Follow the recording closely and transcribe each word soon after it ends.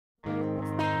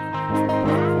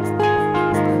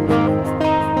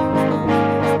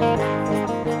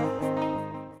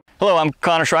I'm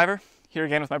Connor Schryver, here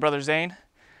again with my brother Zane.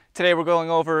 Today we're going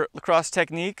over lacrosse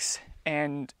techniques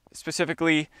and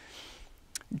specifically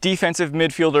defensive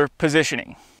midfielder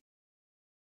positioning.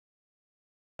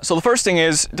 So the first thing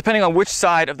is, depending on which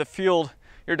side of the field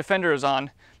your defender is on,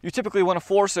 you typically want to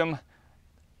force him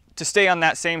to stay on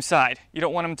that same side. You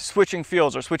don't want him switching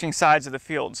fields or switching sides of the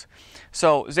fields.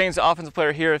 So Zane's the offensive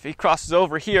player here. If he crosses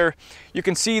over here, you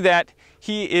can see that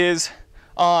he is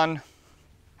on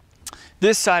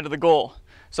this side of the goal.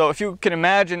 So if you can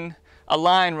imagine a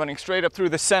line running straight up through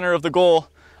the center of the goal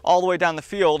all the way down the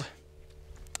field,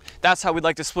 that's how we'd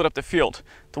like to split up the field,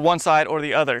 to one side or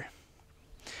the other.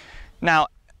 Now,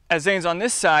 as Zane's on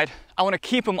this side, I want to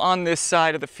keep him on this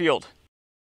side of the field.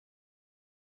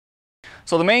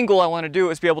 So the main goal I want to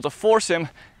do is be able to force him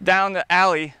down the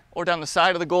alley or down the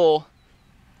side of the goal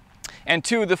and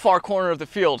to the far corner of the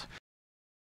field.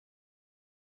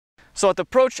 So at the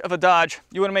approach of a dodge,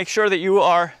 you want to make sure that you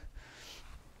want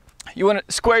to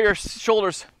square your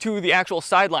shoulders to the actual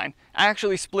sideline.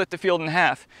 Actually split the field in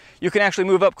half. You can actually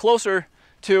move up closer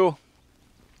to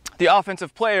the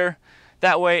offensive player.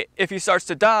 That way, if he starts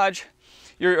to dodge,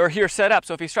 you're here set up.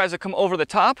 So if he tries to come over the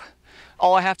top,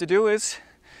 all I have to do is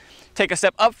take a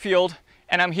step upfield,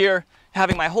 and I'm here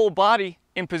having my whole body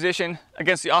in position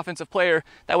against the offensive player.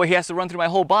 That way he has to run through my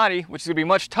whole body, which is going to be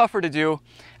much tougher to do,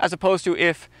 as opposed to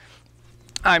if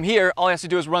I'm here, all he has to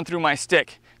do is run through my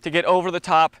stick to get over the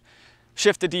top,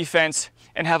 shift the defense,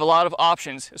 and have a lot of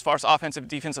options as far as offensive and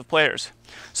defensive players.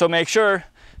 So make sure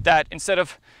that instead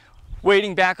of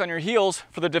waiting back on your heels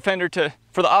for the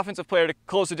offensive player to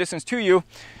close the distance to you,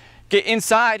 get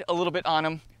inside a little bit on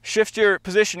him, shift your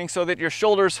positioning so that your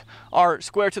shoulders are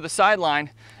square to the sideline.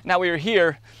 Now we are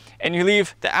here, and you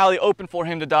leave the alley open for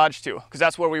him to dodge to, because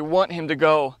that's where we want him to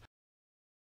go.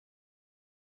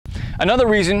 Another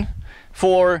reason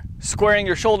for squaring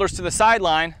your shoulders to the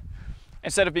sideline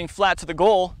instead of being flat to the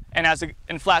goal and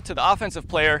flat to the offensive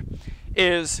player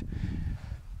is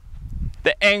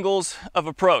the angles of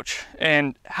approach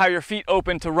and how your feet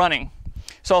open to running.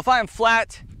 So if I am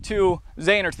flat to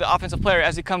Zane or to the offensive player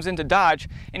as he comes in to dodge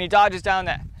and he dodges down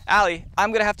the alley, I'm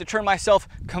going to have to turn myself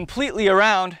completely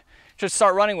around to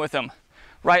start running with him.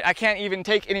 Right? I can't even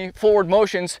take any forward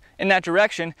motions in that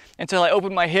direction until I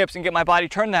open my hips and get my body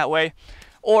turned that way.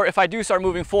 Or if I do start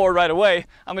moving forward right away,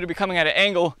 I'm going to be coming at an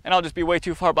angle and I'll just be way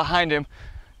too far behind him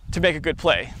to make a good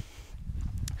play.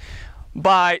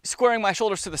 By squaring my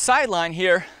shoulders to the sideline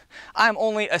here, I'm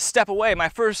only a step away. My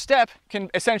first step can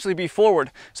essentially be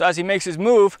forward. So as he makes his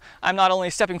move, I'm not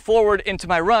only stepping forward into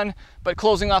my run, but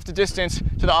closing off the distance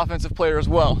to the offensive player as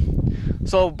well.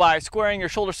 So by squaring your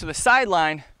shoulders to the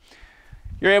sideline,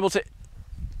 you're able to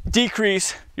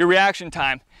decrease your reaction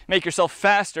time, make yourself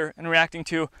faster in reacting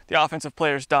to the offensive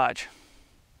player's dodge.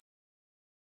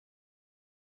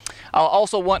 I'll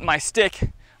also want my stick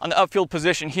on the upfield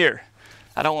position here.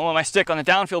 I don't want my stick on the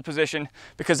downfield position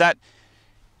because that,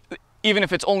 even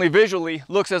if it's only visually,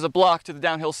 looks as a block to the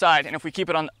downhill side. And if we keep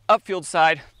it on the upfield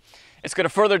side, it's going to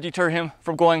further deter him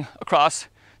from going across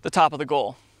the top of the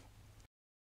goal.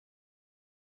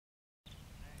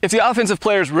 If the offensive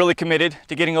player is really committed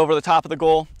to getting over the top of the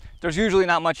goal, there's usually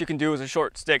not much you can do as a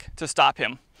short stick to stop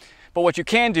him. But what you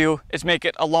can do is make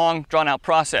it a long, drawn-out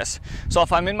process. So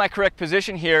if I'm in my correct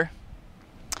position here,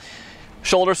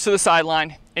 shoulders to the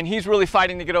sideline, and he's really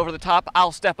fighting to get over the top,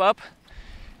 I'll step up,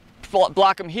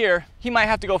 block him here. He might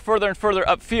have to go further and further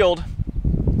upfield,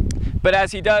 but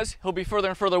as he does, he'll be further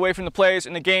and further away from the plays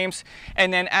and the games.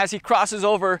 And then as he crosses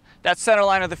over that center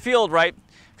line of the field, right,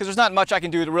 because there's not much I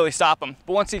can do to really stop him.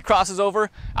 But once he crosses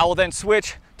over, I will then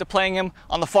switch to playing him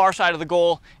on the far side of the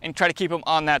goal and try to keep him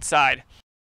on that side.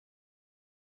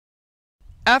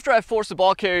 After I've forced the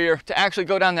ball carrier to actually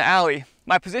go down the alley,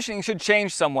 my positioning should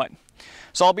change somewhat.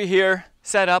 So I'll be here,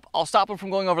 set up, I'll stop him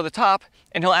from going over the top,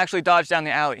 and he'll actually dodge down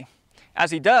the alley. As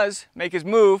he does make his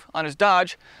move on his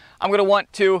dodge, I'm going to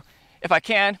want to, if I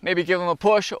can, maybe give him a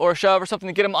push or a shove or something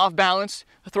to get him off balance,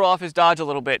 throw off his dodge a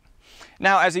little bit.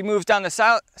 Now as he moves down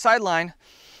the sideline,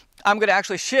 I'm going to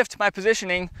actually shift my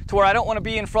positioning to where I don't want to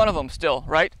be in front of him still,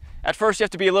 right? At first you have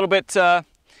to be a little bit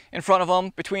in front of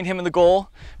him, between him and the goal,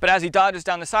 but as he dodges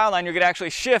down the sideline, you're going to actually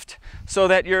shift so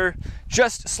that you're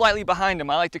just slightly behind him.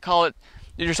 I like to call it,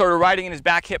 you're sort of riding in his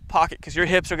back hip pocket, because your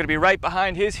hips are going to be right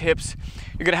behind his hips.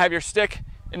 You're going to have your stick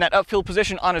in that upfield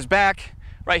position on his back,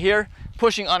 right here,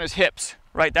 pushing on his hips,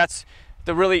 right? That's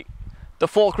the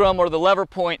fulcrum or the lever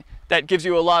point that gives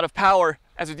you a lot of power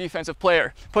as a defensive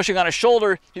player. Pushing on his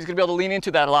shoulder, he's going to be able to lean into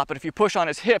that a lot, but if you push on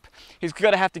his hip, he's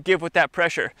going to have to give with that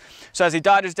pressure. So as he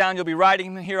dodges down, you'll be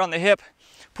riding him here on the hip,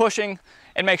 pushing,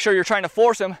 and make sure you're trying to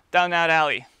force him down that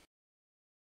alley.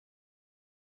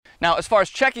 Now, as far as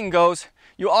checking goes,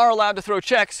 you are allowed to throw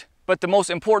checks, but the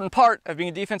most important part of being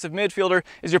a defensive midfielder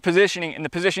is your positioning and the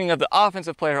positioning of the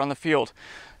offensive player on the field.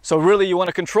 So really you want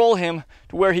to control him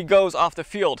to where he goes off the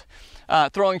field.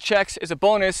 Throwing checks is a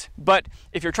bonus, but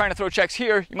if you're trying to throw checks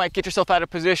here, you might get yourself out of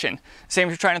position. Same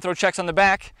if you're trying to throw checks on the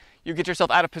back, you get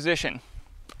yourself out of position.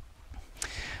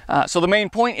 So the main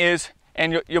point is,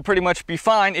 and you'll pretty much be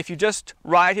fine if you just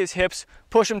ride his hips,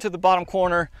 push him to the bottom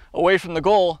corner away from the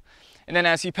goal, and then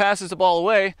as he passes the ball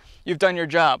away, you've done your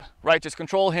job, right? Just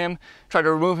control him, try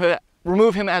to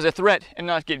remove him as a threat and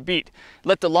not get beat.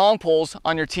 Let the long poles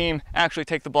on your team actually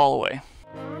take the ball away.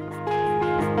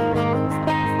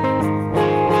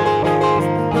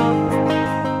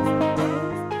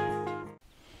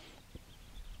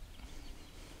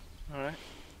 All right.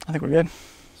 I think we're good.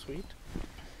 Sweet.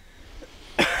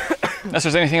 Unless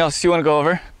there's anything else you want to go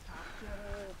over.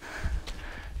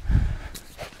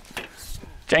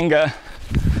 Jenga.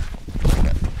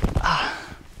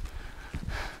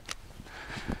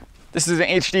 This is an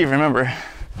HD, remember.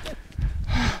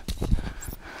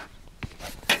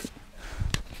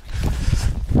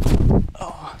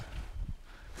 Oh.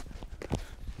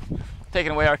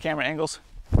 Taking away our camera angles.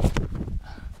 We don't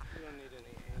need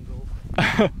any angles.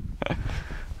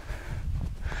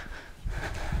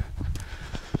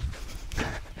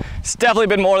 It's definitely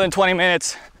been more than 20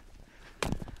 minutes.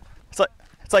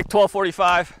 It's like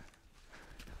 12:45.